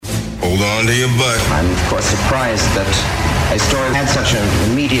Hold on to your butt. I'm, of course, surprised that a story had such an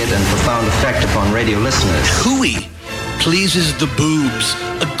immediate and profound effect upon radio listeners. Hooey pleases the boobs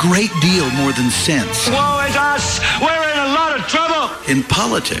a great deal more than sense. Woe is us! We're in a lot of trouble! In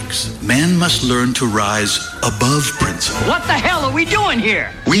politics, man must learn to rise above principle. What the hell are we doing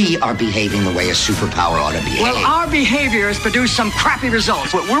here? We are behaving the way a superpower ought to behave. Well, our behavior has produced some crappy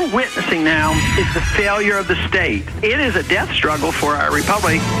results. What we're witnessing now is the failure of the state. It is a death struggle for our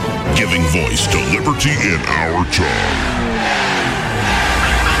republic. Giving voice to liberty in our time.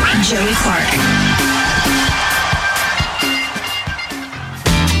 Joey Clark.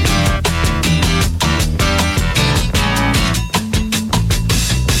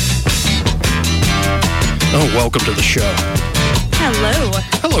 Oh, welcome to the show. Hello.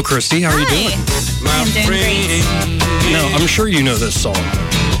 Hello, Kristy. How are you doing? I'm doing great. No, I'm sure you know this song.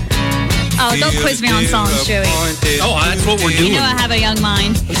 Oh, don't quiz me on songs, Joey. Oh, that's what we're doing. You know I have a young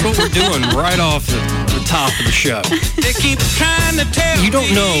mind. That's what we're doing right off the top of the show. They keep trying to tell You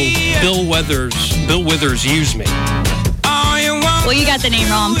don't know Bill Withers Use Me. Well, you got the name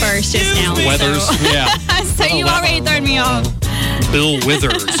wrong first just now. Weathers, so. yeah. So you already thrown me off. Bill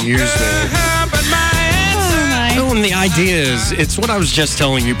Withers Use Me. Oh, and the idea is, it's what I was just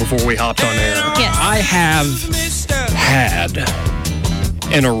telling you before we hopped on air. Yes. I have had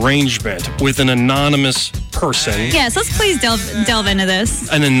an arrangement with an anonymous person. Yes, let's please delve into this.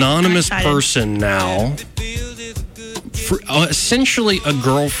 An anonymous person now. Essentially a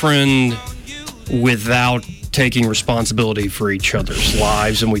girlfriend without taking responsibility for each other's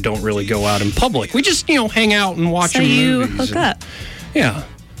lives, and we don't really go out in public. We just, hang out and watch movies. So you hook up. Yeah.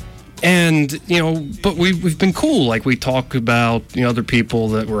 And, but we've been cool. Like, we talk about, other people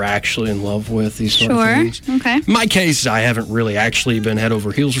that we're actually in love with, these sort of things. Sure, okay. In my case, I haven't really actually been head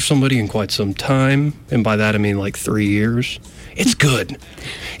over heels for somebody in quite some time. And by that, I mean, 3 years. It's good.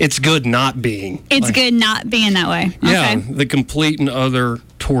 It's good not being. It's good not being that way. Okay. Yeah, the complete and utter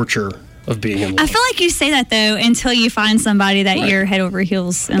torture of being in love. I feel like you say that, though, until you find somebody that you're head over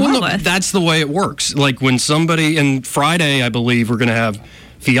heels in love with. That's the way it works. Like, when somebody, and Friday, I believe, we're going to have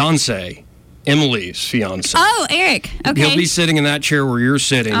fiance, Emily's fiance. Oh, Eric. Okay. He'll be sitting in that chair where you're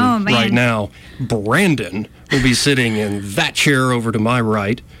sitting right now. Brandon will be sitting in that chair over to my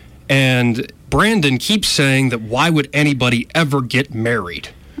right. And Brandon keeps saying that why would anybody ever get married?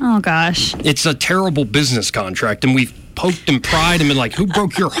 Oh, gosh. It's a terrible business contract. And we've poked and pried and been like, who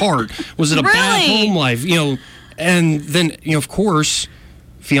broke your heart? Was it a bad home life? And then, of course,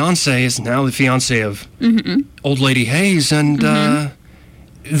 fiance is now the fiance of old lady Hayes. And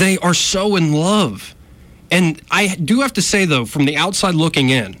they are so in love. And I do have to say, though, from the outside looking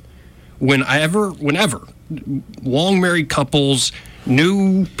in, whenever long married couples,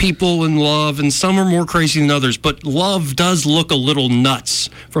 new people in love, and some are more crazy than others, but love does look a little nuts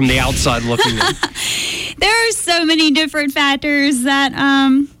from the outside looking in. There are so many different factors that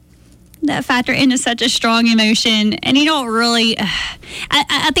factor into such a strong emotion, and you don't really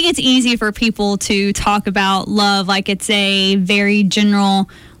I think it's easy for people to talk about love like it's a very general,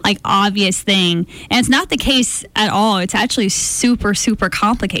 obvious thing, and it's not the case at all. It's actually super, super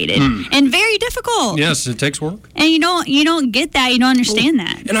complicated and very difficult. Yes, it takes work, and you don't get that. You don't understand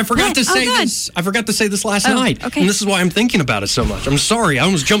that. And I forgot to say this. I forgot to say this last night, okay. And this is why I'm thinking about it so much. I'm sorry, I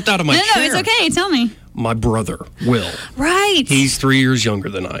almost jumped out of my chair. No, it's okay. Tell me. My brother Will. Right. He's 3 years younger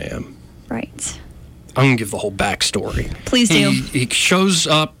than I am. Right. I'm going to give the whole backstory. Please do. He shows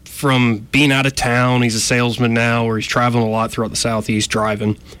up from being out of town. He's a salesman now, or he's traveling a lot throughout the Southeast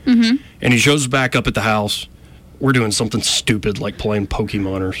driving. And he shows back up at the house. We're doing something stupid like playing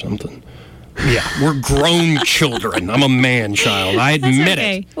Pokemon or something. Yeah, we're grown children. I'm a man child. I admit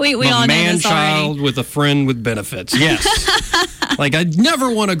it. We I'm all a know man this child already. with a friend with benefits. Yes. I'd never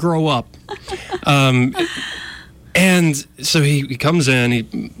want to grow up. And so he comes in,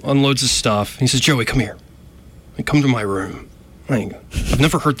 he unloads his stuff. He says, Joey, come here. Come to my room. I've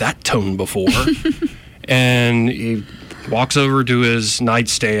never heard that tone before. And he walks over to his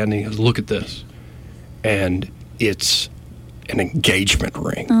nightstand and he goes, look at this. And it's an engagement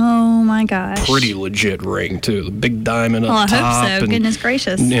ring. Oh, my gosh. Pretty legit ring, too. The big diamond up top. I hope so. Goodness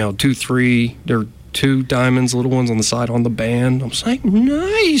gracious. 2 diamonds, little ones on the side on the band. I was like,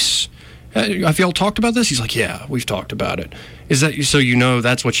 nice. Have y'all talked about this? He's like, yeah, we've talked about it. Is that so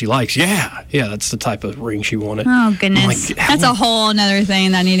that's what she likes? Yeah, that's the type of ring she wanted. Oh, goodness. That's a whole other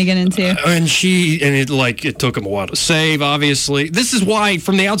thing that I need to get into. It took him a while to save, obviously. This is why,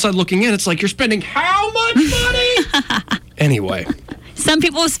 from the outside looking in, it's like, you're spending how much money? Anyway. Some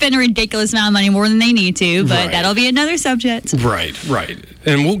people spend a ridiculous amount of money more than they need to, but that'll be another subject. Right.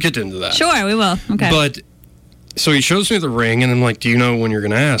 And we'll get into that. Sure, we will. Okay. But So he shows me the ring, and I'm like, do you know when you're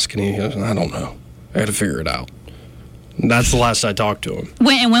going to ask? And he goes, I don't know. I got to figure it out. And that's the last I talked to him.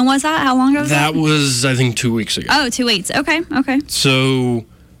 When was that? How long ago was that? That was, I think, 2 weeks ago. Oh, 2 weeks. Okay. So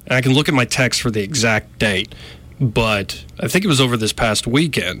I can look at my text for the exact date, but I think it was over this past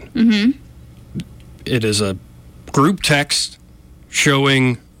weekend. Mm-hmm. It is a group text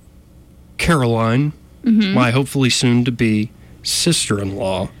showing Caroline, my hopefully soon-to-be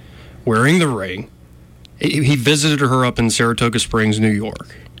sister-in-law, wearing the ring. He visited her up in Saratoga Springs, New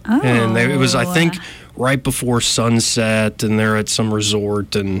York. Oh. And it was, I think, right before sunset, and they're at some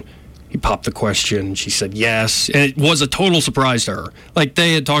resort, and he popped the question. She said yes. And it was a total surprise to her. Like,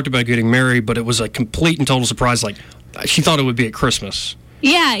 they had talked about getting married, but it was a complete and total surprise. Like, she thought it would be at Christmas.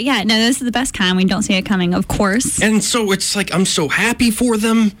 Yeah. No, this is the best kind. We don't see it coming, of course. And so it's like, I'm so happy for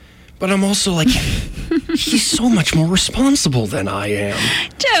them, but I'm also like, he's so much more responsible than I am.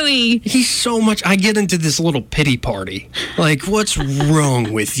 Joey. He's so much. I get into this little pity party. Like, what's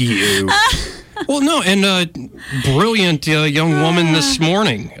wrong with you? Well, no, and brilliant young woman this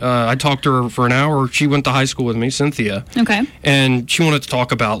morning. I talked to her for an hour. She went to high school with me, Cynthia. Okay. And she wanted to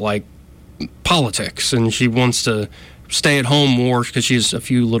talk about, like, politics, and she wants to stay at home more because she has a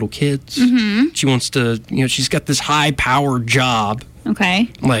few little kids. Mm-hmm. She wants to, she's got this high-powered job. Okay.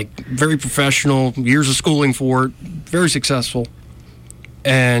 Like, very professional, years of schooling for it, very successful.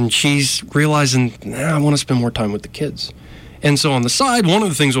 And she's realizing, I want to spend more time with the kids. And so on the side, one of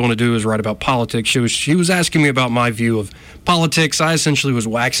the things I want to do is write about politics. She was asking me about my view of politics. I essentially was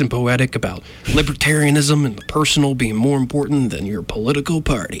waxing poetic about libertarianism and the personal being more important than your political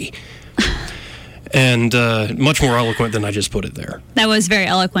party. And much more eloquent than I just put it there. That was very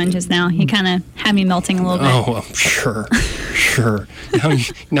eloquent just now. You kind of had me melting a little bit. Oh, well, sure.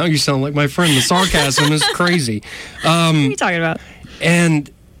 Now you sound like my friend. The sarcasm is crazy. What are you talking about?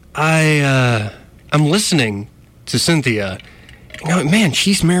 And I'm listening to Cynthia. Man,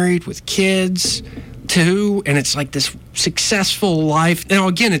 she's married with kids, too, and it's like this successful life. Now,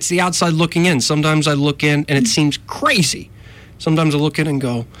 again, it's the outside looking in. Sometimes I look in, and it seems crazy. Sometimes I look in and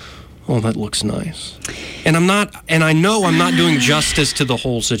go, oh, that looks nice. And I know I'm not doing justice to the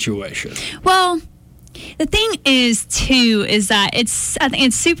whole situation. Well, the thing is, too, is that I think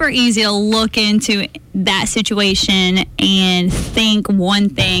it's super easy to look into that situation and think one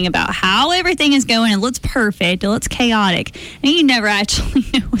thing about how everything is going. It looks perfect. It looks chaotic. And you never actually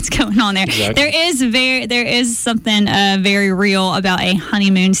know what's going on there. Exactly. There is something very real about a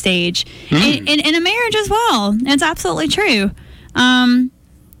honeymoon stage in a marriage as well. It's absolutely true.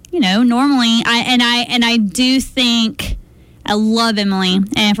 Normally, I do think I love Emily,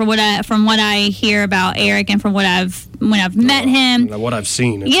 and from what I hear about Eric, and from when I've met him, what I've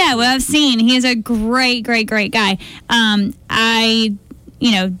seen. What I've seen, he is a great guy.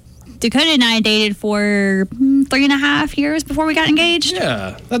 Dakota and I dated for 3.5 years before we got engaged.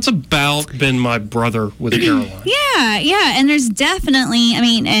 Yeah, that's about been my brother with Caroline. Yeah, and there's definitely,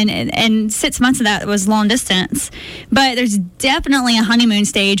 and 6 months of that was long distance, but there's definitely a honeymoon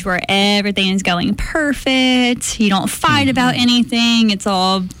stage where everything is going perfect. You don't fight about anything. It's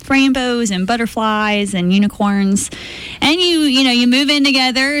all rainbows and butterflies and unicorns, and you move in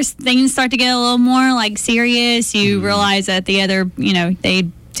together. Things start to get a little more like serious. You realize that the other, they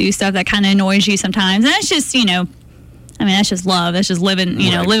do stuff that kind of annoys you sometimes, and that's just that's just love. That's just living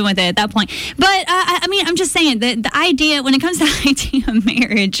living with it at that point. But I'm just saying that the idea, when it comes to the idea of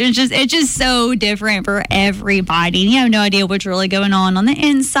marriage, it's just so different for everybody. You have no idea what's really going on the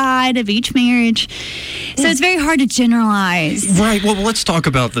inside of each marriage, so it's very hard to generalize. Right. Well, let's talk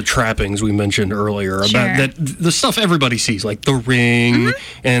about the trappings we mentioned earlier, about that the stuff everybody sees, like the ring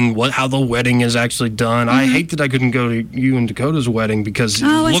and how the wedding is actually done. I hate that I couldn't go to you and Dakota's wedding because it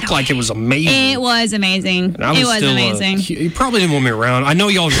looked like it was amazing. It was amazing. It was amazing. You probably didn't want me around. I know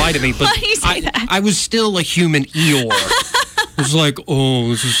y'all invited me, but Why do you say that? I was still a human Eeyore. It was like, oh,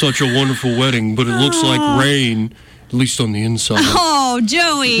 this is such a wonderful wedding, but it looks like rain, at least on the inside. Oh,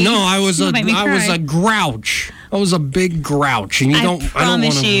 Joey. No, I was a grouch. I was a big grouch, and I don't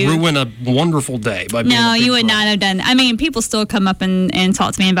want to ruin a wonderful day by being a big you would grouch. not have done that. People still come up and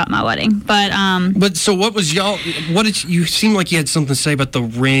talk to me about my wedding, But so what was y'all? You seem like you had something to say about the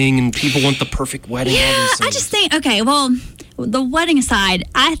ring and people want the perfect wedding. Yeah, I just think, okay, well, the wedding aside,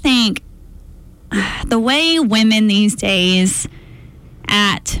 I think the way women these days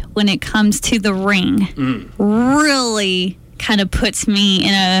act when it comes to the ring really kind of puts me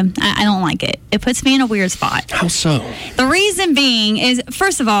in I don't like it. It puts me in a weird spot. How so? The reason being is,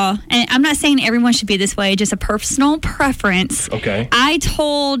 first of all, and I'm not saying everyone should be this way, just a personal preference. Okay. I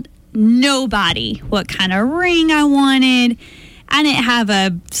told nobody what kind of ring I wanted. I didn't have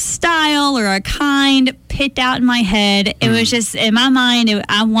a style or a kind picked out in my head. It was just, in my mind,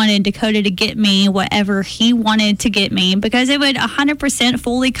 I wanted Dakota to get me whatever he wanted to get me because it would 100%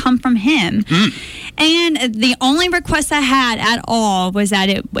 fully come from him. And the only request I had at all was that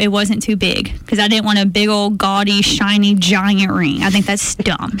it wasn't too big because I didn't want a big old gaudy, shiny, giant ring. I think that's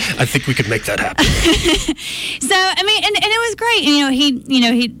dumb. I think we could make that happen. So, I mean, and it was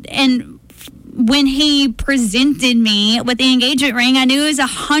great. And when he presented me with the engagement ring, I knew it was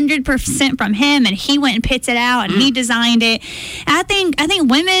 100% from him, and he went and picked it out, and he designed it. I think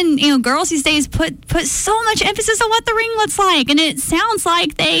women, girls these days put so much emphasis on what the ring looks like, and it sounds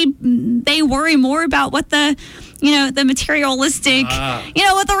like they worry more about what the materialistic,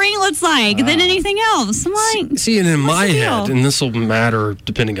 what the ring looks like than anything else. I'm like, see, and in my head, and this will matter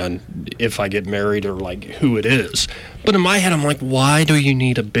depending on if I get married or like who it is, but in my head, I'm like, why do you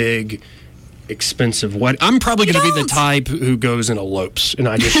need a big, expensive wedding? I'm probably going to be the type who goes and elopes, and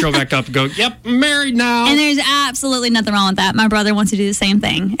I just show back up and go, yep, I'm married now. And there's absolutely nothing wrong with that. My brother wants to do the same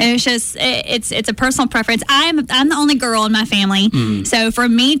thing. It's just, it's a personal preference. I'm the only girl in my family, so for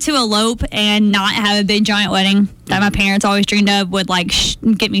me to elope and not have a big giant wedding that my parents always dreamed of would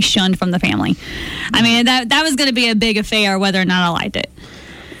get me shunned from the family. I mean, that was going to be a big affair whether or not I liked it.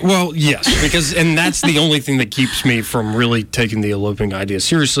 Well, yes, and that's the only thing that keeps me from really taking the eloping idea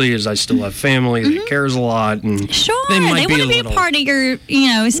seriously is I still have family that cares a lot. And sure, they want to be a part of your,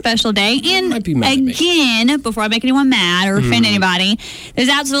 special day. And again, before I make anyone mad or offend anybody, there's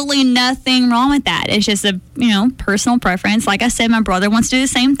absolutely nothing wrong with that. It's just a, personal preference. Like I said, my brother wants to do the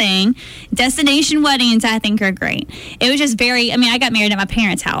same thing. Destination weddings, I think, are great. It was just I got married at my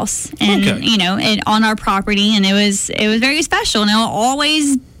parents' house and, and on our property, and it was very special, and it'll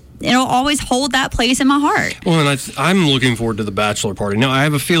always hold that place in my heart. Well, and I'm looking forward to the bachelor party. Now, I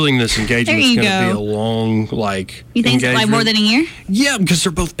have a feeling this engagement is going to be a long, You think it's more than a year? Yeah, because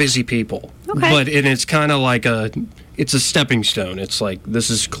they're both busy people. Okay. And it's kind of like it's a stepping stone. It's like, this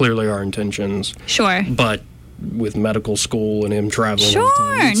is clearly our intentions. Sure. But with medical school and him traveling. Sure.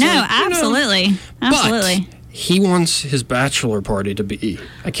 Absolutely. Absolutely. But he wants his bachelor party to be,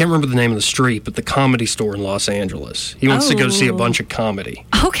 I can't remember the name of the street, but the Comedy Store in Los Angeles. He wants to go see a bunch of comedy.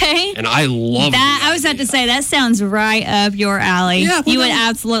 Okay. And I love that. I was about to say, that sounds right up your alley. Yeah, you would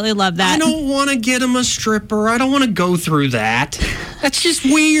absolutely love that. I don't want to get him a stripper. I don't want to go through that. That's just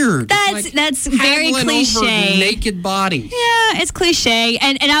weird. That's very cliche. Over naked bodies. Yeah, it's cliche.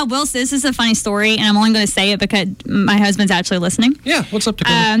 And I will say, this is a funny story, and I'm only going to say it because my husband's actually listening. Yeah, what's up,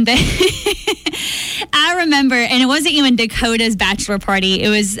 Dakota? I remember, and it wasn't even Dakota's bachelor party. It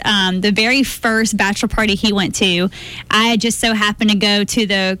was the very first bachelor party he went to. I just so happened to go to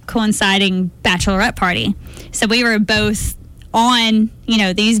the coinciding bachelorette party. So we were both on,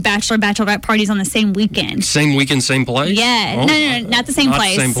 these bachelorette parties on the same weekend. Same weekend, same place? Yeah. Oh, no, not the same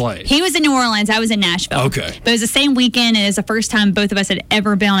place. Not the same place. He was in New Orleans. I was in Nashville. Okay. But it was the same weekend, and it was the first time both of us had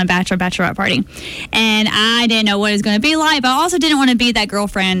ever been on a bachelorette party. And I didn't know what it was going to be like, but I also didn't want to be that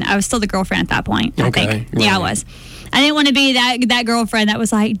girlfriend. I was still the girlfriend at that point, I think. Right. Yeah, I was. I didn't want to be that girlfriend that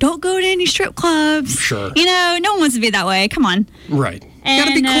was like, don't go to any strip clubs. Sure. No one wants to be that way. Come on. Right. You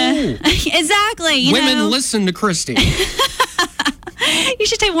gotta be cool. Exactly. Women, listen to Kristy. You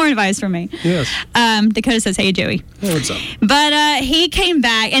should take more advice from me. Yes. Dakota says, "Hey, Joey." Hey, what's up? But he came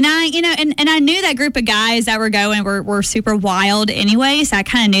back, and I, and I knew that group of guys that were going were super wild anyway. So I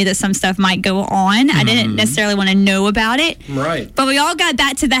kind of knew that some stuff might go on. I didn't necessarily want to know about it. Right. But we all got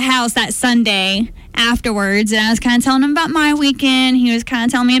back to the house that Sunday afterwards, and I was kind of telling him about my weekend. He was kind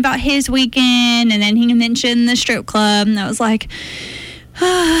of telling me about his weekend, and then he mentioned the strip club, and I was like.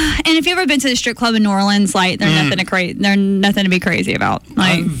 And if you've ever been to the strip club in New Orleans, like they're nothing to be crazy about.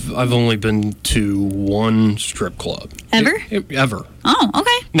 Like, I've only been to one strip club. Ever? Ever. Oh,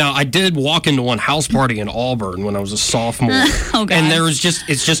 okay. Now I did walk into one house party in Auburn when I was a sophomore. Oh, God. And it's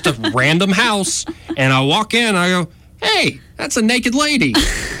just a random house, and I walk in, I go, hey, that's a naked lady.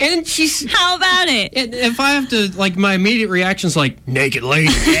 And she's... How about it? If I have to, my immediate reaction is naked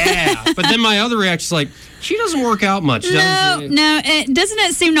lady, yeah. But then my other reaction is she doesn't work out much, does she? No. Doesn't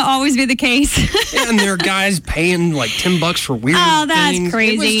it seem to always be the case? Yeah, and there are guys paying $10 for weird things. Oh, that's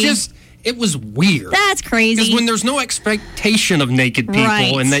crazy. It was weird. That's crazy. Because when there's no expectation of naked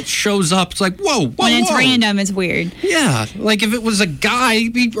people and that shows up, it's whoa. When it's random, it's weird. Yeah. If it was a guy,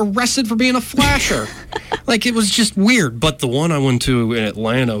 he'd be arrested for being a flasher. It was just weird. But the one I went to in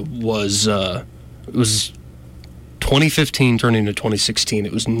Atlanta was, it was 2015 turning to 2016.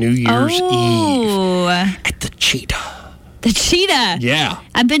 It was New Year's Eve at the Cheetah. The Cheetah. Yeah.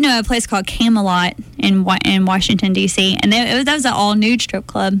 I've been to a place called Camelot in Washington D.C. and that was an all nude strip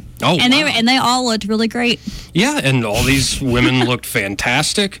club. Oh, and wow. they all looked really great. Yeah, and all these women looked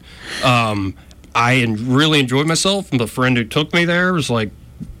fantastic. I really enjoyed myself. And the friend who took me there was like,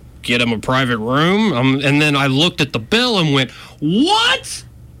 get him a private room. And then I looked at the bill and went, what?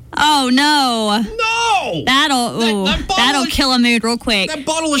 Oh, no. No! That'll kill a mood real quick. That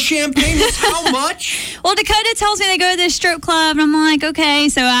bottle of champagne was how much? Well, Dakota tells me they go to this strip club, and I'm like, okay.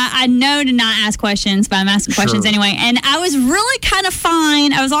 So I know to not ask questions, but I'm asking questions anyway. And I was really kind of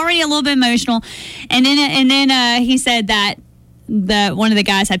fine. I was already a little bit emotional. And then he said that one of the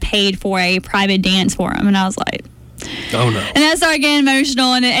guys had paid for a private dance for him, and I was like, oh no. And I started getting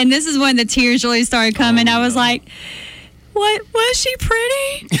emotional, and this is when the tears really started coming. I was like, what, was she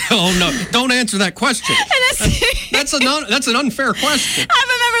pretty? Oh no, don't answer that question. That's an unfair question. I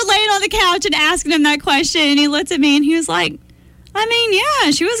remember laying on the couch and asking him that question, and he looked at me and he was like, I mean,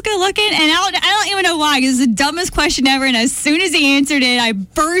 yeah, she was good looking, and I don't even know why. It was the dumbest question ever, and as soon as he answered it, I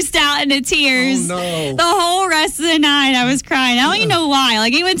burst out into tears. Oh, no. The whole rest of the night, I was crying. I don't even know why.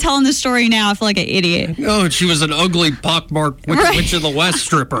 Like, even telling the story now, I feel like an idiot. Oh, she was an ugly, pockmarked Witch of the West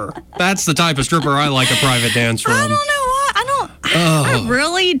stripper. That's the type of stripper I like a private dance from. I don't know why. I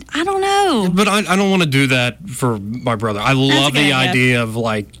don't know. But I don't want to do that for my brother. I love the idea of,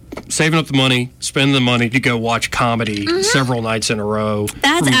 like, saving up the money, spending the money to go watch comedy several nights in a row.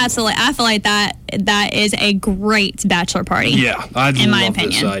 That's absolutely, I feel like that is a great bachelor party. Yeah, I love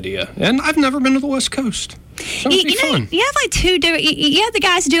this idea. And I've never been to the West Coast. So it'd be fun. You have like two different, you have the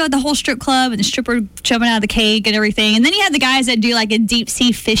guys who do the whole strip club and the stripper jumping out of the cake and everything. And then you have the guys that do like a deep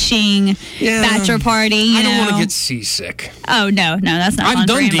sea fishing bachelor party. I don't want to get seasick. Oh, no, that's not fun. I've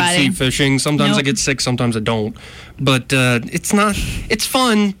done for deep anybody. sea fishing. Sometimes I get sick, sometimes I don't. But it's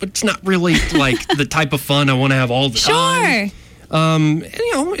fun, but it's not really like the type of fun I want to have all the time. Sure.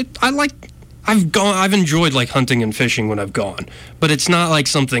 I've enjoyed like hunting and fishing when I've gone, but it's not like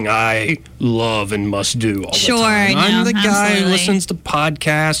something I love and must do all the time. I'm the guy who listens to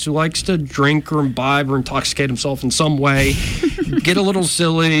podcasts, who likes to drink or imbibe or intoxicate himself in some way, get a little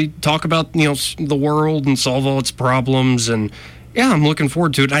silly, talk about the world and solve all its problems, and yeah, I'm looking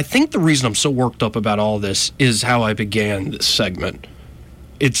forward to it. I think the reason I'm so worked up about all this is how I began this segment.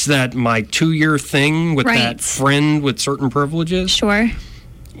 It's that my 2-year thing with that friend with certain privileges. Sure.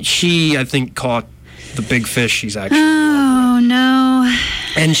 She, I think, caught the big fish she's actually. Oh, no.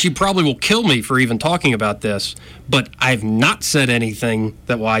 And she probably will kill me for even talking about this, but I've not said anything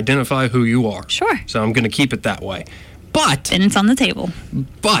that will identify who you are. Sure. So I'm going to keep it that way. But. Then it's on the table.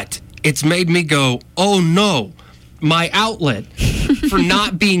 But it's made me go, oh, no. My outlet for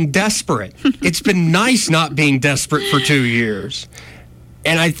not being desperate. It's been nice not being desperate for 2 years.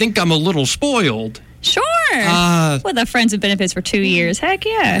 And I think I'm a little spoiled. Sure. With the friends with benefits for 2 years. Heck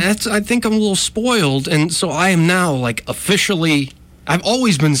yeah. I think I'm a little spoiled. And so I am now like officially, I've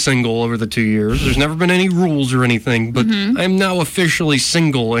always been single over the 2 years. There's never been any rules or anything, but I'm now officially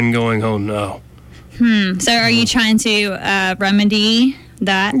single and going, oh no. So are you trying to remedy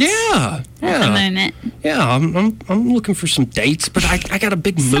that? Yeah. At the moment. Yeah, I'm looking for some dates, but I got a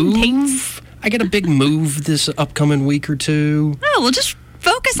big move. I got a big move this upcoming week or two. Oh, well, just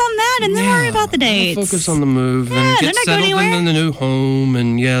focus on that and then worry about the dates. I'll focus on the move and get settled in the new home,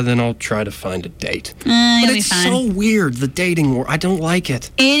 and then I'll try to find a date. But it's so weird, the dating world. I don't like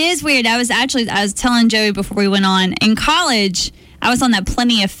it. It is weird. I was telling Joey before we went on, in college, I was on that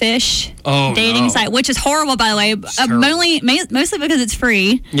Plenty of Fish dating site, which is horrible, by the way. Mostly because it's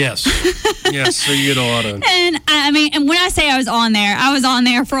free. Yes. Yes, so you get a lot of... And when I say I was on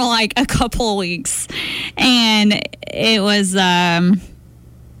there for like a couple of weeks. And it was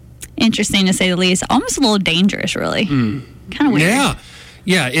interesting to say the least. Almost a little dangerous, really. Kind of weird.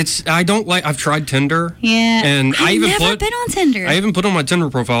 Yeah, I've tried Tinder. Yeah. And I've never been on Tinder. I even put on my Tinder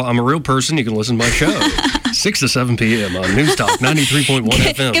profile, I'm a real person, you can listen to my show. 6 to 7 p.m. on News Talk 93.1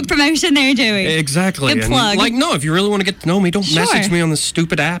 FM. Good promotion there, Joey. Exactly. Good plug. And no, if you really want to get to know me, don't message me on this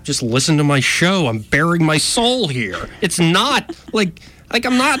stupid app. Just listen to my show. I'm bearing my soul here. It's not like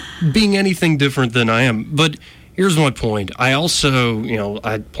I'm not being anything different than I am. But here's my point. I also,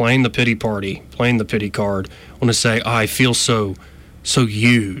 playing the pity card, want to say, I feel so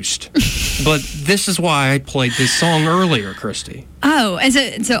used. But this is why I played this song earlier, Kristy. Oh,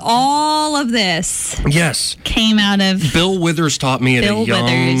 so all of this came out of... Bill Withers taught me at a young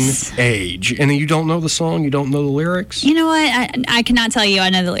age. And you don't know the song? You don't know the lyrics? You know what? I cannot tell you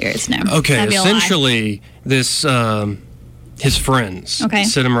I know the lyrics, no. Okay, essentially, this, his friends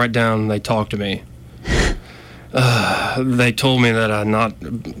sit him right down and they talk to me. They told me that I'd not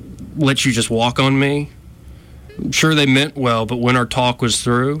let you just walk on me. I'm sure they meant well, but when our talk was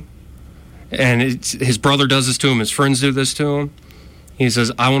through, and his brother does this to him, his friends do this to him. He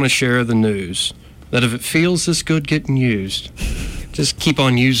says, I want to share the news that if it feels this good getting used, just keep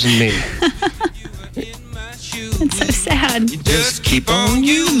on using me. It's so sad. Just keep on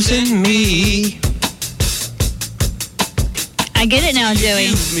using me. I get it now,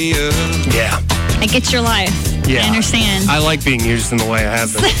 Joey. Yeah. I get your life. Yeah. I understand. I like being used in the way I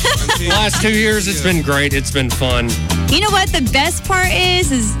have been. The last 2 years, it's been great. It's been fun. You know what the best part is,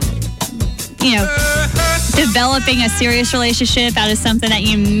 developing a serious relationship out of something that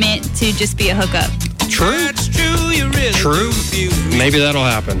you meant to just be a hookup. True. True. Maybe that'll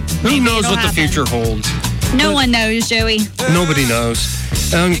happen. Who knows what the future holds? No one knows, Joey. Nobody knows.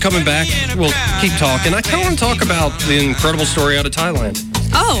 Coming back, we'll keep talking. I kind of want to talk about the incredible story out of Thailand.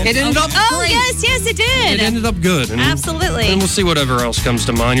 Oh. It ended up great. Yes, it did. It ended up good. Absolutely. And we'll see whatever else comes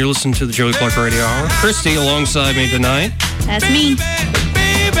to mind. You're listening to the Joey Clark Radio Hour. Kristy alongside me tonight. That's me.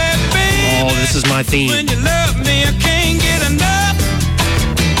 Oh, this is my theme. When you love me, I can't get enough.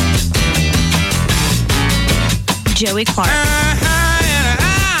 Joey Clark.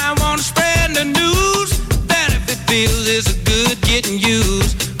 I want to spread the news that if it feels it's good getting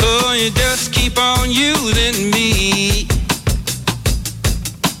used, oh, you just keep on using me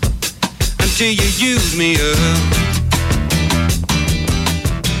until you use me up.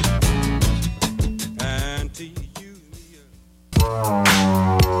 Until you use me up.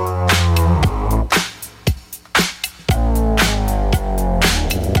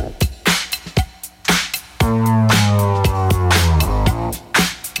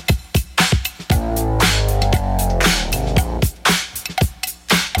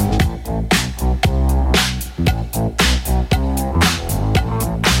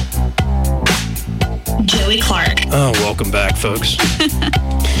 Oh, welcome back, folks.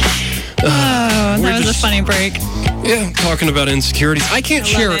 That was a funny break. Yeah, talking about insecurities. I can't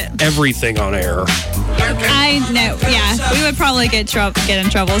share everything on air. I know. Yeah, we would probably get in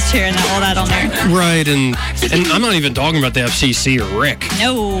trouble sharing all that on there. Right, and I'm not even talking about the FCC or Rick.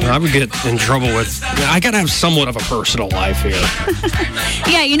 No. I would get in trouble with. I gotta have somewhat of a personal life here.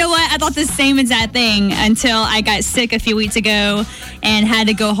 Yeah, you know what? I thought the same exact thing until I got sick a few weeks ago and had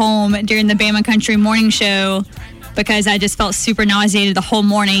to go home during the Bama Country morning show because I just felt super nauseated the whole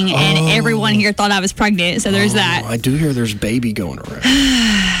morning, and everyone here thought I was pregnant. So there's that. I do hear there's baby going around.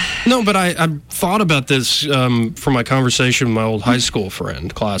 No, but I thought about this from my conversation with my old high school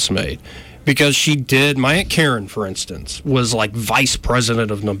friend, classmate, because she did. My Aunt Karen, for instance, was like vice president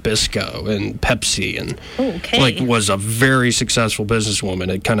of Nabisco and Pepsi, and was a very successful businesswoman.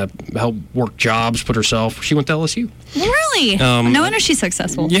 It kind of helped work jobs, put herself. She went to LSU. Really? No wonder she's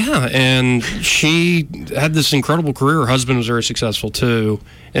successful. Yeah, and she had this incredible career. Her husband was very successful too,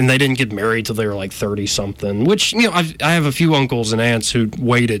 and they didn't get married till they were like 30-something. Which, I have a few uncles and aunts who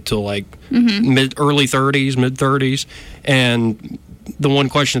waited till like early 30s, mid 30s, and the one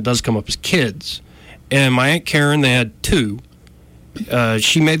question that does come up is kids. And my Aunt Karen, they had two.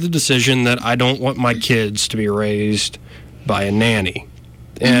 She made the decision that I don't want my kids to be raised by a nanny.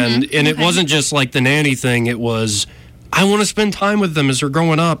 And it wasn't just like the nanny thing. It was, I want to spend time with them as they're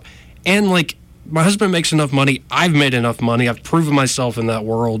growing up. And like, my husband makes enough money. I've made enough money. I've proven myself in that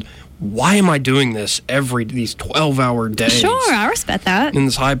world. Why am I doing this these 12-hour days? Sure, I respect that. In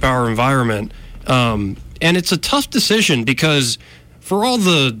this high-power environment. And it's a tough decision because for all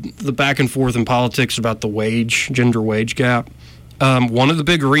the back and forth in politics about the gender wage gap, one of the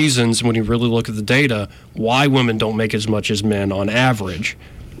big reasons when you really look at the data why women don't make as much as men on average,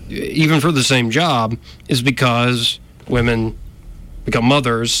 even for the same job, is because women become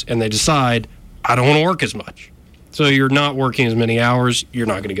mothers and they decide, I don't want to work as much. So you're not working as many hours, you're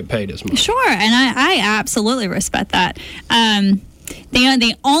not going to get paid as much. Sure, and I absolutely respect that.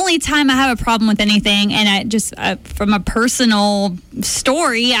 The only time I have a problem with anything, and I just from a personal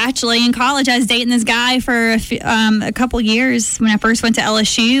story, actually, in college, I was dating this guy for a couple years when I first went to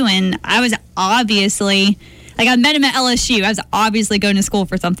LSU, and I was obviously, I met him at LSU. I was obviously going to school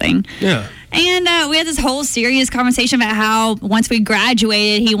for something. Yeah. And we had this whole serious conversation about how once we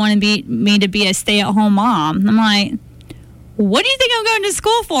graduated, he wanted me to be a stay-at-home mom. I'm like, what do you think I'm going to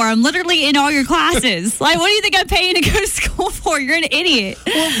school for? I'm literally in all your classes. Like, what do you think I'm paying to go to school for? You're an idiot.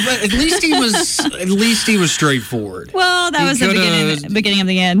 Well, but at least he was straightforward. Well, that was the beginning of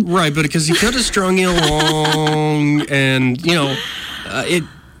the end. Right, but because he could have strung you along, and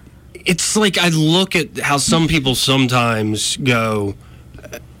it's like I look at how some people sometimes go,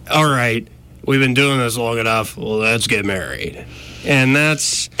 all right, we've been doing this long enough, well, let's get married. And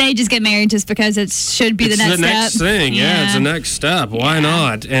they just get married just because it should be the next step. It's the next thing. Yeah, it's the next step. Why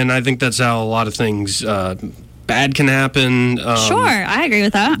not? And I think that's how a lot of things bad can happen. Sure, I agree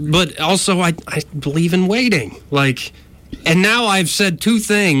with that. But also, I believe in waiting. Like, and now I've said 2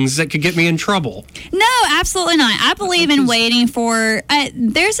 things that could get me in trouble. No, absolutely not. I believe in waiting for...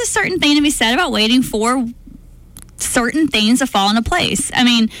 there's a certain thing to be said about waiting for certain things to fall into place. I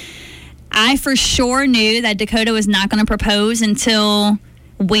mean, I for sure knew that Dakota was not going to propose until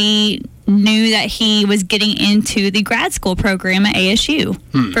we knew that he was getting into the grad school program at ASU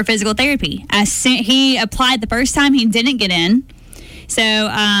for physical therapy. He applied the first time, he didn't get in. So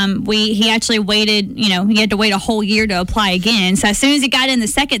he actually waited, he had to wait a whole year to apply again. So as soon as he got in the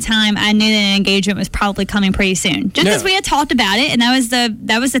second time, I knew that an engagement was probably coming pretty soon. Just as we had talked about it, and that was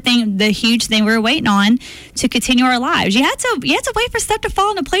the thing, the huge thing we were waiting on to continue our lives. You had to wait for stuff to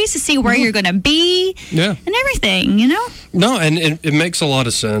fall into place to see where you're going to be and everything, No, and it makes a lot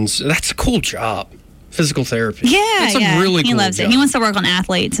of sense. That's a cool job. Physical therapy. Yeah, that's a really cool He loves job. it. He wants to work on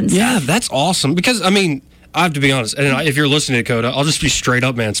athletes and stuff. Yeah, that's awesome. Because, I mean, I have to be honest, and if you're listening to Dakota, I'll just be straight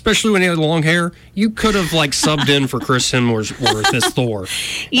up, man. Especially when he had long hair, you could have subbed in for Chris Hemsworth as Thor.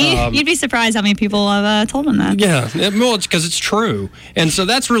 You'd be surprised how many people have told him that. Yeah, well, it's because it's true, and so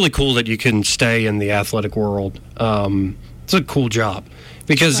that's really cool that you can stay in the athletic world. It's a cool job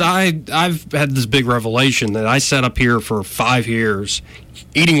because I've had this big revelation that I sat up here for 5 years,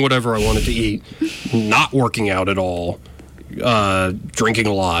 eating whatever I wanted to eat, not working out at all, drinking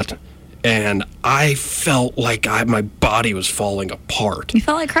a lot. And I felt like my body was falling apart. You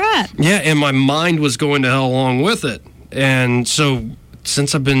felt like crap. Yeah, and my mind was going to hell along with it. And so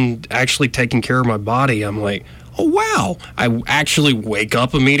since I've been actually taking care of my body, I'm like, oh, wow. I actually wake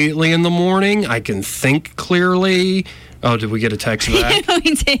up immediately in the morning. I can think clearly. Oh, did we get a text back?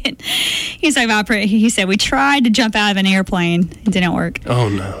 We did. He said, we tried to jump out of an airplane. It didn't work. Oh,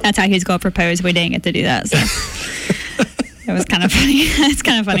 no. That's how he was going to propose. We didn't get to do that, so... It was kind of funny. It's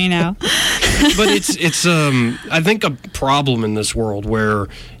kind of funny now. But it's I think a problem in this world where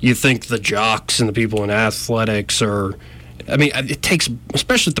you think the jocks and the people in athletics it takes,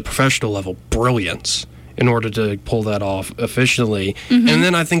 especially at the professional level, brilliance in order to pull that off efficiently. Mm-hmm. And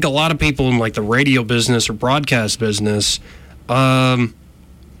then I think a lot of people in the radio business or broadcast business, they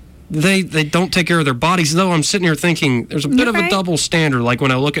don't take care of their bodies. Though I'm sitting here thinking there's a bit of a double standard. Like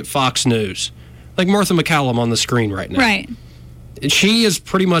when I look at Fox News. Like Martha McCallum on the screen right now. Right. She is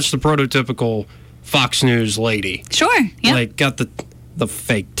pretty much the prototypical Fox News lady. Sure. Yeah. Got the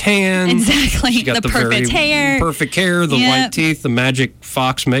fake tan. Exactly. She got the perfect hair. Perfect hair, the white teeth, the magic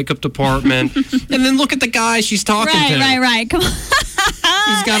Fox makeup department. And then look at the guy she's talking to. Right. Come on.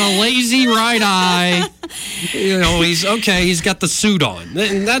 He's got a lazy right eye. He's got the suit on.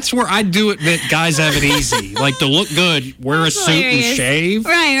 And that's where I do admit guys have it easy. To look good, wear a suit and shave.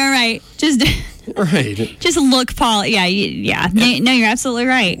 Right. Just look polished. Yeah. No, you're absolutely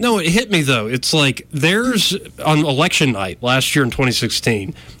right. No, it hit me, though. It's there's, on election night last year in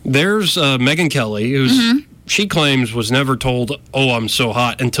 2016, there's Megyn Kelly, who's, she claims was never told, oh, I'm so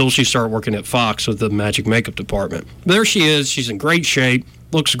hot, until she started working at Fox with the magic makeup department. There she is. She's in great shape,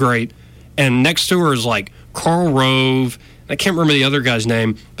 looks great. And next to her is, Karl Rove. I can't remember the other guy's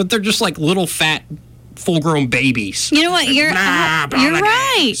name, but they're just, little fat full-grown babies. You know what? You're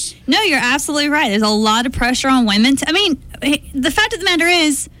right. No, you're absolutely right. There's a lot of pressure on women. The fact of the matter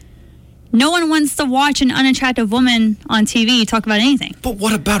is, no one wants to watch an unattractive woman on TV talk about anything. But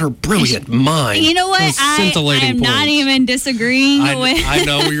what about her brilliant mind? You know what? I am not even disagreeing with... I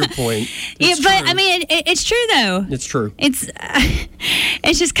know your point. But, it's true, though. It's true. It's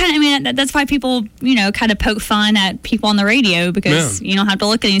just kind of... that's why people, kind of poke fun at people on the radio, because you don't have to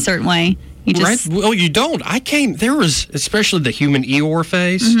look any certain way. You just... Right? Well, you don't. There was, especially the human Eeyore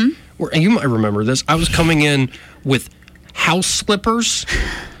phase, where, and you might remember this, I was coming in with house slippers,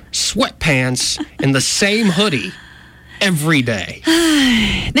 sweatpants, and the same hoodie every day.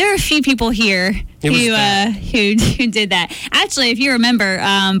 There are a few people here who did that. Actually, if you remember,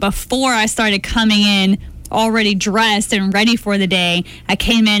 before I started coming in already dressed and ready for the day, I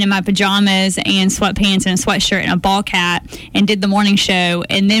came in my pajamas and sweatpants and a sweatshirt and a ball cap and did the morning show,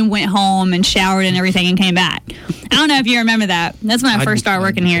 and then went home and showered and everything and came back. I don't know if you remember that. That's when I first started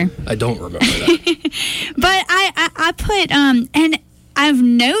working here. I don't remember that. But I put, and I've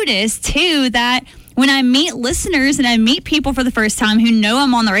noticed too that when I meet listeners and I meet people for the first time who know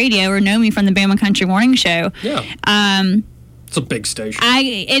I'm on the radio or know me from the Bama Country Morning Show. Yeah. It's a big station.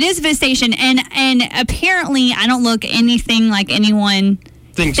 It is a big station, and apparently I don't look anything like anyone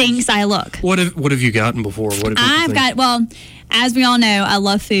thinks I look. What have you gotten before? What have as we all know, I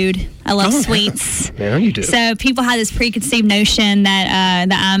love food. I love sweets. Yeah, you do. So people have this preconceived notion that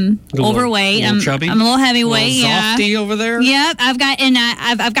I'm overweight. I'm chubby. I'm a little heavyweight. Yeah. Zofty over there. Yep, I've gotten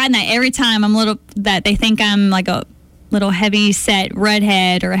that every time. That they think I'm like a little heavy set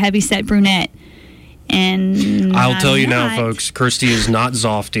redhead or a heavy set brunette. And I'll tell you now, folks, Kristy is not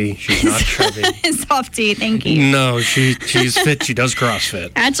Zofty. She's not chubby. Softy, thank you. No, she's fit. She does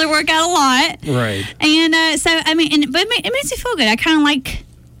CrossFit. I actually work out a lot. Right. And but it makes me feel good. I kind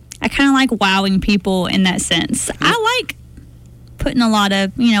of like wowing people in that sense. I like putting a lot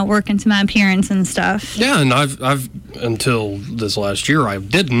of work into my appearance and stuff. Yeah, and I've until this last year I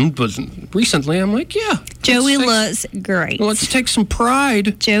didn't, but recently I'm like, yeah. Joey looks great. Let's take some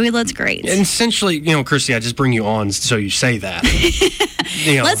pride. Joey looks great. And essentially, Kristy, I just bring you on so you say that.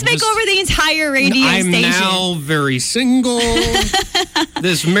 Let's make over the entire radio station. I'm now very single.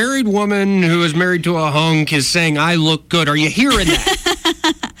 This married woman who is married to a hunk is saying I look good. Are you hearing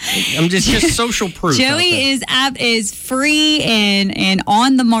that? I'm just social proof. Joey is free and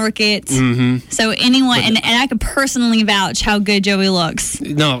on the market. Mm-hmm. So anyone, and I can personally vouch how good Joey looks.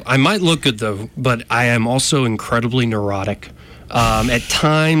 No, I might look good though, but I am also incredibly neurotic. At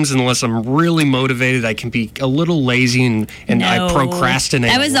times, unless I'm really motivated, I can be a little lazy and I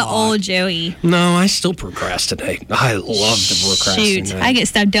procrastinate. That was the old Joey. No, I still procrastinate. I love to procrastinate. Shoot, I get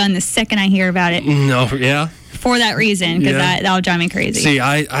stuff done the second I hear about it. No, yeah. For that reason, because that'll drive me crazy. See,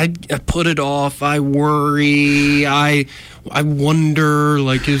 I put it off. I worry. I wonder,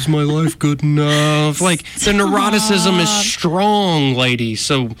 like, is my life good enough? Like, the neuroticism is strong, lady.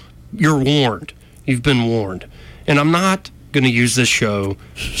 So you're warned. You've been warned. And I'm not going to use this show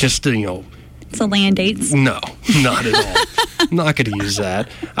just to, to land dates? No, not at all. I'm not going to use that.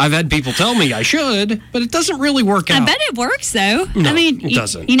 I've had people tell me I should, but it doesn't really work out. I bet it works, though. No, I mean, it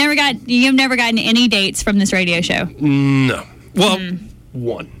doesn't. You've never gotten any dates from this radio show? No. Well,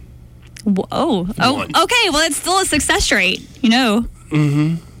 one. Oh, okay. Well, it's still a success rate,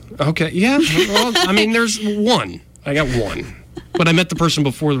 Mm-hmm. Okay, yeah. Well, I mean, there's one. I got one. But I met the person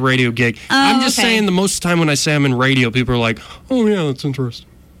before the radio gig. I'm just saying the most of the time when I say I'm in radio, people are like, oh, yeah, that's interesting.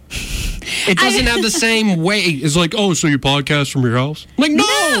 It doesn't have the same weight. It's like, oh, so you podcast from your house? I'm like,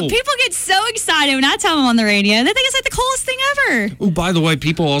 no! People get so excited when I tell them on the radio. They think it's like the coolest thing ever. Oh, by the way,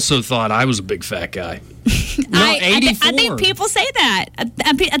 people also thought I was a big fat guy. No, 84. I think people say that.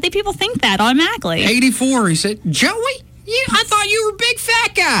 I think people think that automatically. 84. He said, Joey, I thought you were a big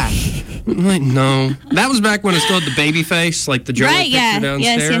fat guy. I'm like, no. That was back when I still had the baby face, like the Joey picture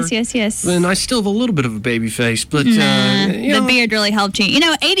downstairs. Yes. And I still have a little bit of a baby face, but the beard really helped you.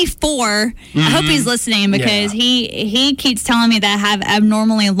 84. I hope he's listening because he keeps telling me that I have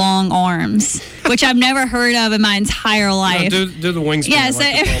abnormally long arms, which I've never heard of in my entire life. Do the wingspan.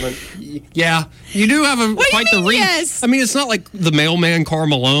 Yeah, yeah, you do have quite the reach. Yes? I mean, it's not like the mailman Karl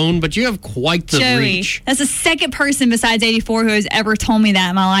Malone, but you have quite the reach. That's the second person besides 84 who has ever told me that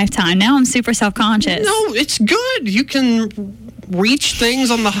in my lifetime. Now I'm super self-conscious. No, it's good. You can reach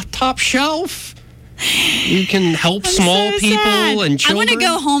things on the top shelf. You can help small people and children. I'm going to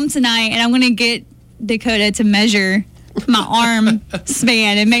go home tonight and I'm going to get Dakota to measure my arm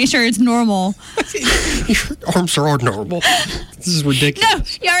span and make sure it's normal. Your arms are normal. This is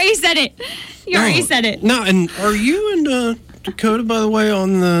ridiculous. No, you already said it. You already said it. No, and are you and Dakota, by the way,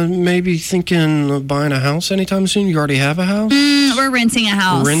 on the maybe thinking of buying a house anytime soon? You already have a house? We're renting a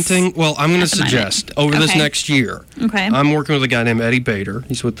house. Renting? Well, I'm going to suggest over this next year. Okay. I'm working with a guy named Eddie Bader.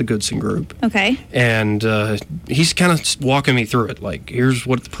 He's with the Goodson Group. Okay. And he's kind of walking me through it. Like, here's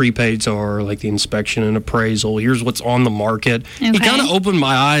what the prepaids are, like the inspection and appraisal. Here's what's on the market. Okay. He kind of opened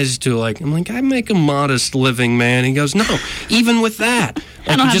my eyes to I'm like, I make a modest living, man. He goes, no, even with that,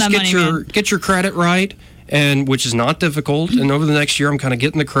 I don't have just that money, get your credit right. And which is not difficult. And over the next year, I'm kind of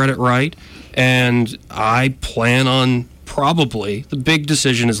getting the credit right. And I plan on probably the big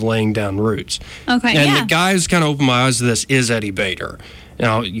decision is laying down roots. Okay. And the guy who's kind of opened my eyes to this is Eddie Bader.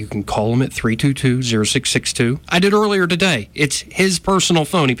 Now, you can call him at 322-0662. I did earlier today. It's his personal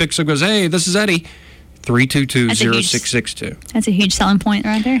phone. He picks up and goes, hey, this is Eddie. 322-0662. That's a huge selling point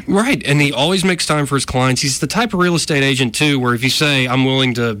right there. Right, and he always makes time for his clients. He's the type of real estate agent, too, where if you say, I'm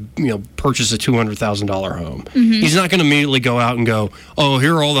willing to purchase a $200,000 home, he's not going to immediately go out and go, oh,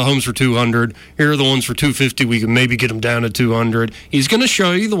 here are all the homes for $200,000. Here are the ones for $250,000. We can maybe get them down to $200,000. He's going to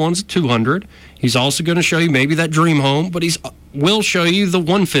show you the ones at $200,000. He's also going to show you maybe that dream home, but will show you the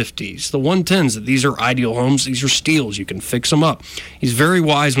 150s, the 110s, that these are ideal homes. These are steals. You can fix them up. He's very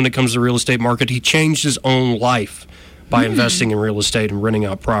wise when it comes to the real estate market. He changed his own life by investing in real estate and renting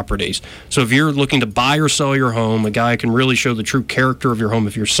out properties. So if you're looking to buy or sell your home, a guy can really show the true character of your home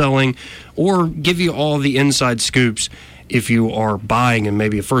if you're selling, or give you all the inside scoops. if you are buying and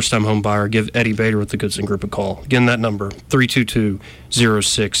maybe a first-time home buyer, give Eddie Bader with the Goodson Group a call. Again, that number,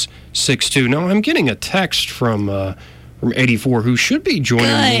 322-0662. Now, I'm getting a text from 84 who should be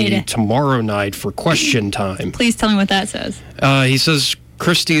joining me tomorrow night for question time. Please tell me what that says. He says,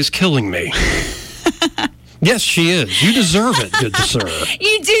 Kristy is killing me. Yes, she is. You deserve it, good sir.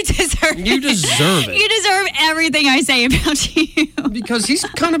 You do deserve it. You deserve it. You deserve everything I say about you. Because he's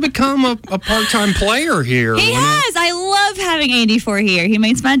kind of become a part-time player here. He has. I love having 84 here. He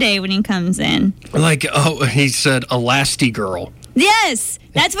makes my day when he comes in. Like, he said, Elastigirl. Yes,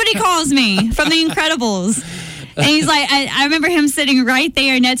 that's what he calls me from The Incredibles. And he's like, I remember him sitting right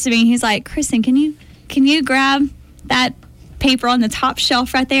there next to me. He's like, Kristen, can you grab that paper on the top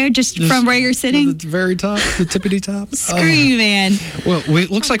shelf right there, just from where you're sitting? The very top, the tippity top. Screw you, man. Well, it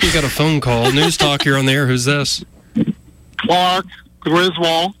looks like we got a phone call. News Talk, you're on the air. Who's this? Clark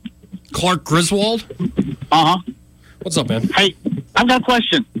Griswold. Clark Griswold? Uh-huh. What's up, man? Hey, I've got a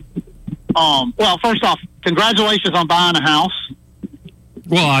question. Well, first off, congratulations on buying a house.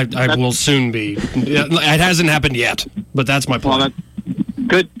 Well, I will soon be. It hasn't happened yet, but that's my plan. Well,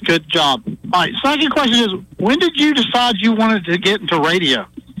 good job. All right, second question is, when did you decide you wanted to get into radio?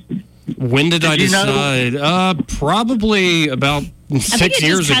 When did I decide? Probably about 6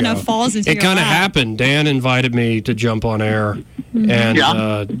 years ago. Kind of falls into it kind of happened. Dan invited me to jump on air, and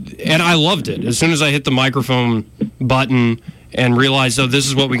I loved it. As soon as I hit the microphone button and realized, this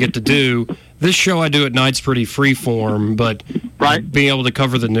is what we get to do. This show I do at night's pretty freeform, but being able to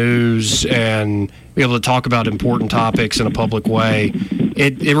cover the news and be able to talk about important topics in a public way,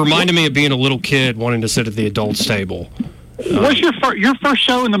 it reminded me of being a little kid wanting to sit at the adults' table. What's your first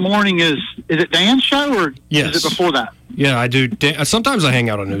show in the morning? Is it Dan's show, or is it before that? Yeah, I do. Sometimes I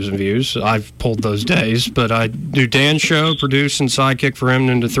hang out on News and Views. I've pulled those days, but I do Dan's show, produce and sidekick for him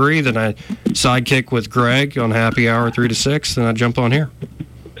 1 to 3. Then I sidekick with Greg on Happy Hour 3 to 6. Then I jump on here.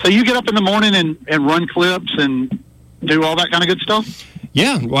 So you get up in the morning and run clips and do all that kind of good stuff?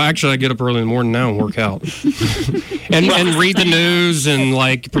 Yeah. Well, actually, I get up early in the morning now and work out. and read the news and,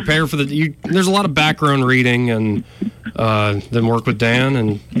 prepare for there's a lot of background reading and then work with Dan.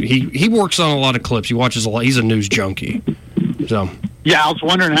 And he works on a lot of clips. He watches a lot. He's a news junkie. So. Yeah, I was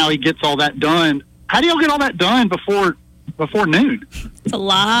wondering how he gets all that done. How do y'all get all that done before noon? It's a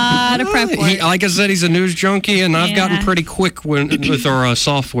lot of prep work. Like I said, he's a news junkie, and I've gotten pretty quick with our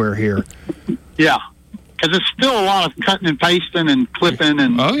software here. Yeah, because it's still a lot of cutting and pasting and clipping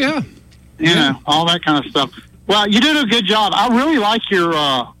and you know, all that kind of stuff. Well, you did a good job. I really like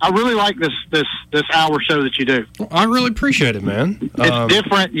this hour show that you do. I really appreciate it, man. It's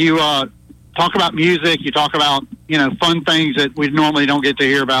different. You talk about music. You talk about fun things that we normally don't get to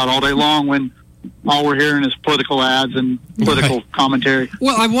hear about all day long when all we're hearing is political ads and political commentary.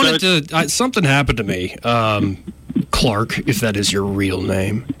 Well, I wanted something happened to me, Clark, if that is your real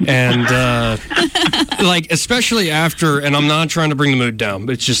name. And, especially after, and I'm not trying to bring the mood down,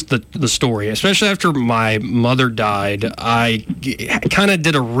 but it's just the story. Especially after my mother died, I kind of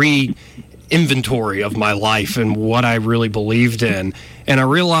did a inventory of my life and what I really believed in. And I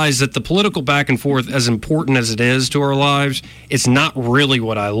realized that the political back and forth, as important as it is to our lives, it's not really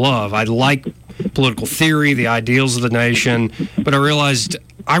what I love. I like political theory, the ideals of the nation, but I realized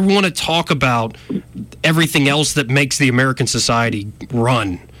I want to talk about everything else that makes the American society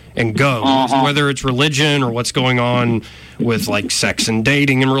run and go, whether it's religion or what's going on with sex and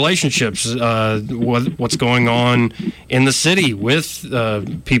dating and relationships, what's going on in the city with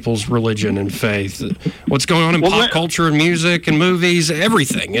people's religion and faith, what's going on in pop culture and music and movies,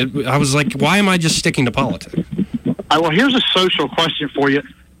 everything. I was like, why am I just sticking to politics? Well, here's a social question for you.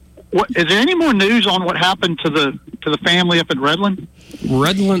 Is there any more news on what happened to the family up in Redland?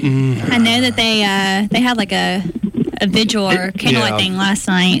 I know that they had a vigil or candlelight thing last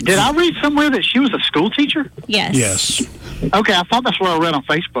night. Did I read somewhere that she was a school teacher? Yes. Okay, I thought that's what I read on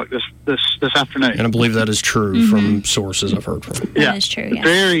Facebook this afternoon. And I believe that is true from sources I've heard from. That is true, yes.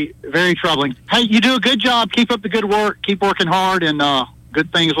 Very, very troubling. Hey, you do a good job. Keep up the good work. Keep working hard, and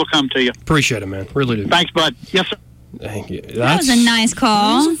good things will come to you. Appreciate it, man. Really do. Thanks, bud. Yes, sir. Thank you. That was a nice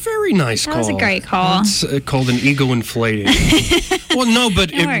call. That was a very nice call. That was a great call. It's called an ego inflating. Well, no,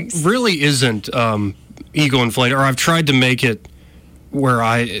 but it really isn't ego inflated. Or I've tried to make it where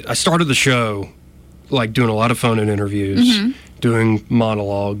I started the show doing a lot of phone-in interviews, doing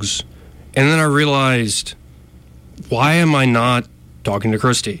monologues, and then I realized, why am I not talking to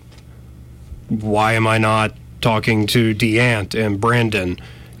Kristy? Why am I not talking to DeAnt and Brandon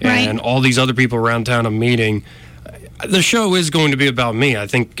and all these other people around town I'm meeting? The show is going to be about me. I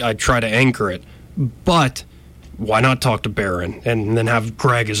think I try to anchor it. But why not talk to Barron and then have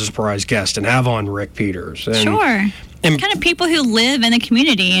Greg as a surprise guest and have on Rick Peters? And, sure. And kind of people who live in the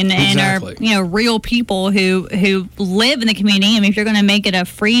community and Exactly. are real people who live in the community. I mean, if you're going to make it a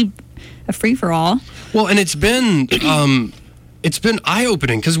free for all. Well, and it's been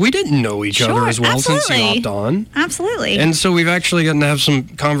eye-opening because we didn't know each other as well since you hopped on. Absolutely. And so we've actually gotten to have some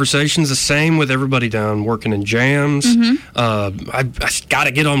conversations, the same with everybody down working in jams. I got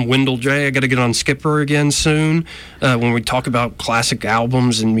to get on Wendell J. I got to get on Skipper again soon when we talk about classic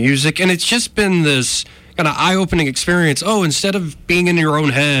albums and music. And it's just been this kind of eye-opening experience. Oh, instead of being in your own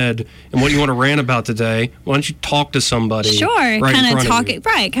head and what you want to rant about today, why don't you talk to somebody? Sure, right kind of talk it,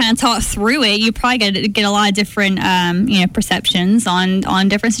 right? Kind of talk through it. You probably get a lot of different, perceptions on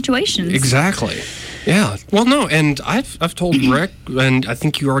different situations. Exactly. Yeah. Well, no, and I've told Rick, and I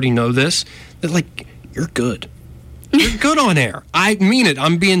think you already know this, that you're good. You're good on air. I mean it.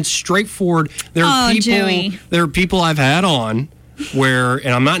 I'm being straightforward. There are people I've had on and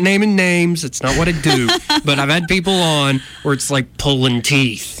I'm not naming names, it's not what I do, but I've had people on where it's like pulling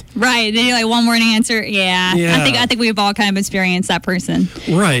teeth. Right. Then you're like, one word answer. Yeah. I think we've all kind of experienced that person.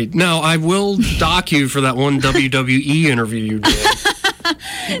 Right. Now, I will dock you for that one WWE interview you did.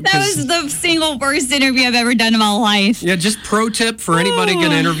 That was the single worst interview I've ever done in my life. Yeah, just pro tip for anybody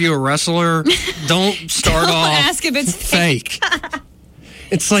going to interview a wrestler, don't start off ask if it's fake.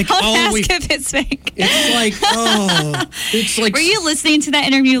 It's like, don't ask if it's fake. It's like. Were you listening to that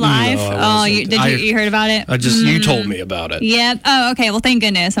interview live? No, I wasn't. You heard about it? You told me about it. Yep. Oh, okay. Well, thank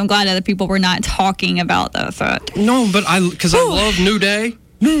goodness. I'm glad other people were not talking about that. No, but because I love New Day,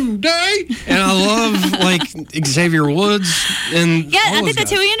 and I love Xavier Woods and I think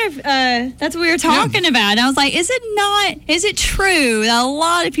that's that's what we were talking about. And I was like, is it true that a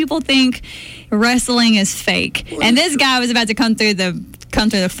lot of people think wrestling is fake? And this guy was about to come through the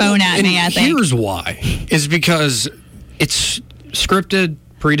phone at me, I think. Here's why. Is because it's scripted,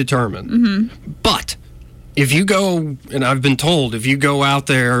 predetermined. Mm-hmm. But if you go, and I've been told, if you go out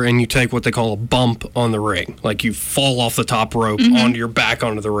there and you take what they call a bump on the ring, like you fall off the top rope onto your back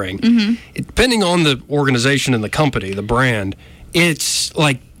onto the ring, depending on the organization and the company, the brand, it's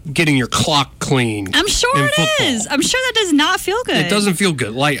like getting your clock clean. I'm sure it is. I'm sure that does not feel good. It doesn't feel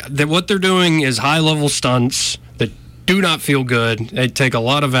good. What they're doing is high-level stunts that do not feel good. They take a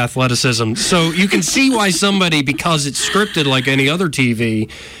lot of athleticism. So you can see why somebody, because it's scripted like any other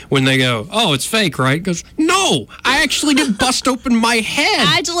TV, when they go, oh, it's fake, right? Goes, no, I actually did bust open my head.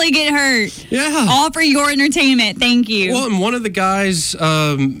 Actually get hurt. Yeah. All for your entertainment. Thank you. Well, and one of the guys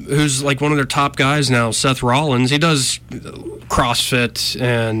who's like one of their top guys now, Seth Rollins, he does CrossFit,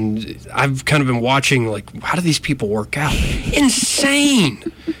 and I've kind of been watching, how do these people work out? Insane.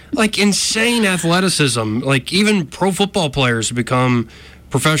 Insane athleticism. Even pro football players who become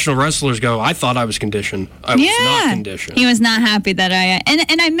professional wrestlers go, I thought I was conditioned. I was not conditioned. He was not happy that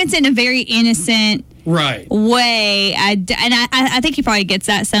and I meant it in a very innocent way. I think he probably gets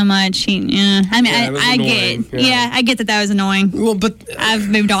that so much. I get that was annoying. Well, but I've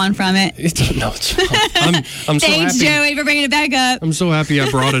moved on from it. It's I'm so Thanks, happy. Joey, for bringing it back up. I'm so happy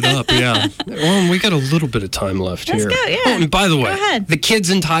I brought it up. Yeah. Well, we got a little bit of time left here. Let's go. Yeah. Oh, and by the way, the kids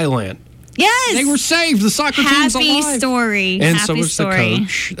in Thailand. Yes. They were saved. The soccer team's alive. Happy story. And Happy so was story. the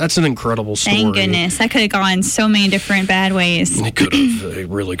coach. That's an incredible story. Thank goodness. That could have gone so many different bad ways. It could have. It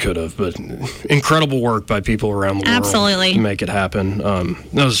really could have. But incredible work by people around the world. Absolutely. To make it happen.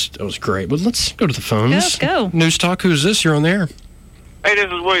 That was great. But let's go to the phones. Let's go. News Talk, who's this? You're on there. Hey, this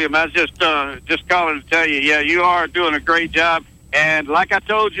is William. I was just calling to tell you, you are doing a great job. And like I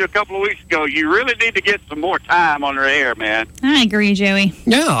told you a couple of weeks ago, you really need to get some more time on your air, man. I agree, Joey.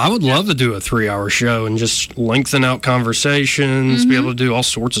 Yeah, I would love to do a 3-hour show and just lengthen out conversations, be able to do all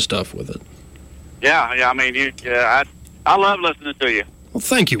sorts of stuff with it. Yeah. I mean, I love listening to you. Well,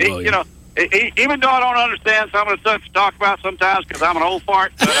 thank you, William. Even though I don't understand some of the stuff you talk about sometimes because I'm an old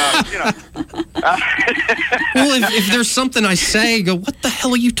fart, but, Well, if there's something I say, go, what the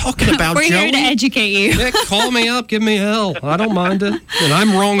hell are you talking about, We're Joey? here to educate you. Yeah, call me up, give me hell. I don't mind it. And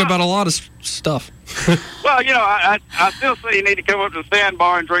I'm wrong about a lot of stuff. Well, I still say you need to come up to the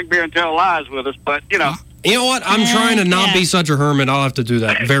sandbar and drink beer and tell lies with us, but, You know what? I'm trying to not be such a hermit. I'll have to do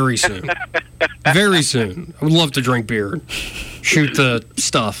that very soon. Very soon. I would love to drink beer and shoot the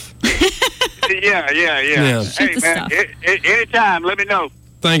stuff. Yeah. Hey, man, anytime, let me know.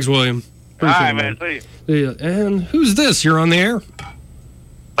 Thanks, William. All Appreciate right, it, man. See you. Yeah. And who's this? You're on the air?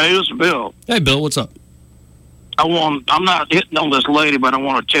 Hey, this is Bill. Hey, Bill, what's up? I'm not hitting on this lady, but I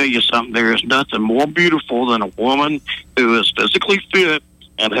want to tell you something. There is nothing more beautiful than a woman who is physically fit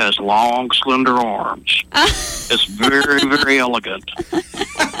and has long, slender arms. It's very, very elegant.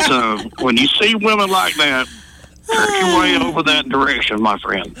 So when you see women like that, turn your way over that direction, my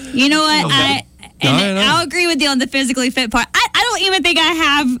friend. You know what? Okay. And I'll agree with you on the physically fit part. I don't even think I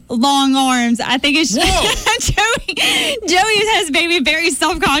have long arms. I think it's Joey has made me very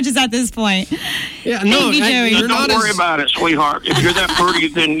self-conscious at this point. Yeah, no, Joey. Don't worry about it, sweetheart. If you're that pretty,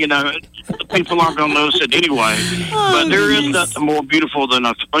 then, people aren't going to notice it anyway. But there is nothing more beautiful than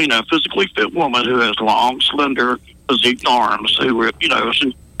a physically fit woman who has long, slender, physique arms, who is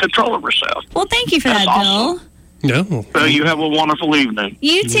in control of herself. Well, thank you for that, awesome. Bill. No. You have a wonderful evening.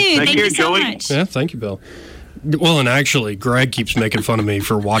 You too. Take Thank care, you so Joey. much. Yeah, thank you, Bill. Well, and actually, Greg keeps making fun of me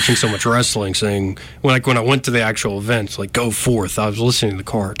for watching so much wrestling, saying, when I went to the actual events, go forth, I was listening in the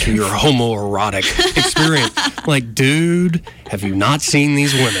car to your homoerotic experience. Dude, have you not seen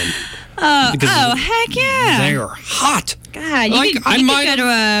these women? Heck yeah. They are hot. God, you could go to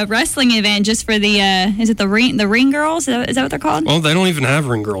a wrestling event just for the, is it the ring girls? Is that what they're called? Oh, they don't even have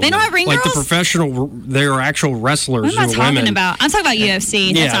ring girls. They don't have ring girls? The professional, they are actual wrestlers. What am I talking about? I'm talking about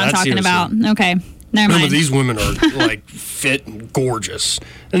UFC. That's what I'm talking UFC. About. Okay. Never mind. These women are fit and gorgeous.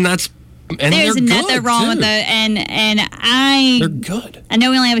 And there's nothing wrong with it. And they're good. I know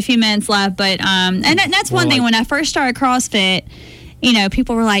we only have a few minutes left, but, and that's one thing. When I first started CrossFit,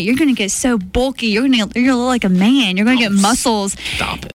 people were like, you're going to get so bulky. You're going to look like a man. You're going to get muscles. Stop it.